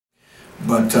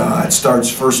but it starts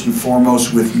first and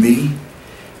foremost with me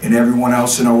and everyone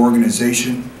else in our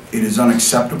organization. It is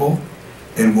unacceptable,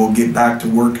 and we'll get back to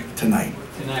work tonight.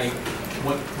 Tonight,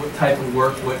 what type of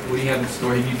work, what do you have in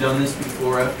store? Have you done this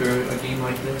before after a game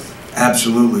like this?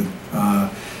 Absolutely.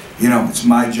 You know, it's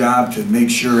my job to make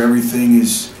sure everything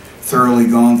is thoroughly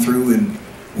gone through, and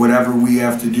whatever we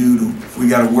have to do, if we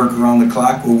got to work around the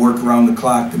clock, we'll work around the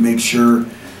clock to make sure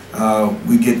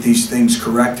we get these things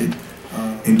corrected.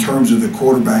 In terms of the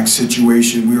quarterback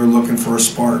situation, we were looking for a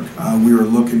spark. We were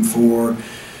looking for,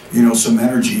 you know, some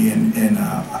energy, and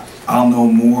I'll know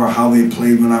more how they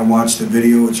played when I watch the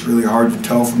video. It's really hard to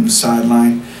tell from the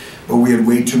sideline, but we had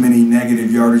way too many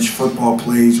negative yardage football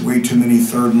plays, way too many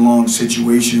third and long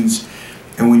situations,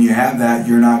 and when you have that,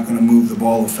 you're not going to move the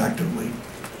ball effectively.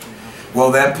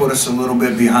 Well, that put us a little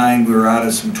bit behind. We were out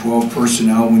of some 12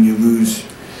 personnel when you lose,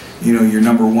 you know, your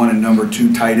number 1 and number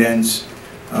 2 tight ends.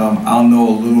 I'll know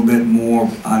a little bit more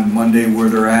on Monday where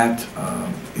they're at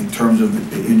in terms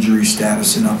of the injury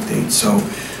status and updates. So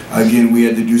again, we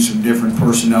had to do some different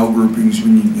personnel groupings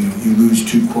when you lose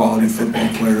 2 quality football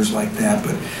players like that.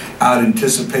 But I'd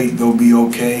anticipate they'll be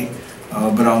okay.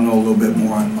 But I'll know a little bit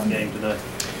more on Monday.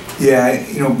 Yeah,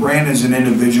 you know, Brandon's an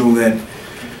individual that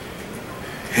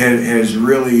has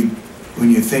really,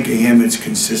 when you think of him, it's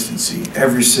consistency.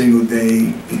 Every single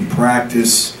day in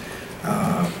practice,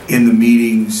 in the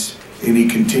meetings, and he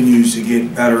continues to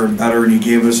get better and better, and he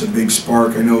gave us a big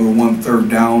spark. I know the 1 3rd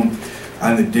down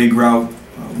on the dig route,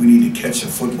 we need to catch the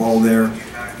football there,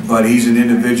 but he's an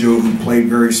individual who played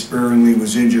very sparingly,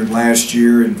 was injured last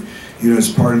year, and you know, as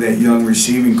part of that young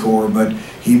receiving core, but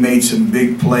he made some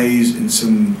big plays in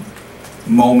some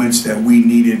moments that we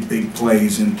needed big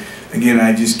plays. And again,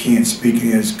 I just can't speak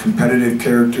his competitive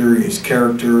character, his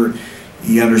character.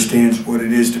 He understands what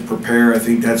it is to prepare. I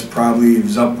think that's probably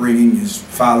his upbringing. His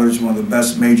father's one of the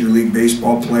best Major League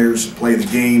Baseball players to play the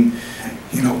game.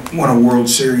 You know, won a World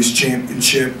Series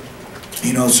championship.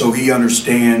 You know, so he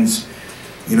understands,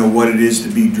 you know, what it is to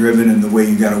be driven and the way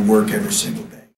you got to work every single day.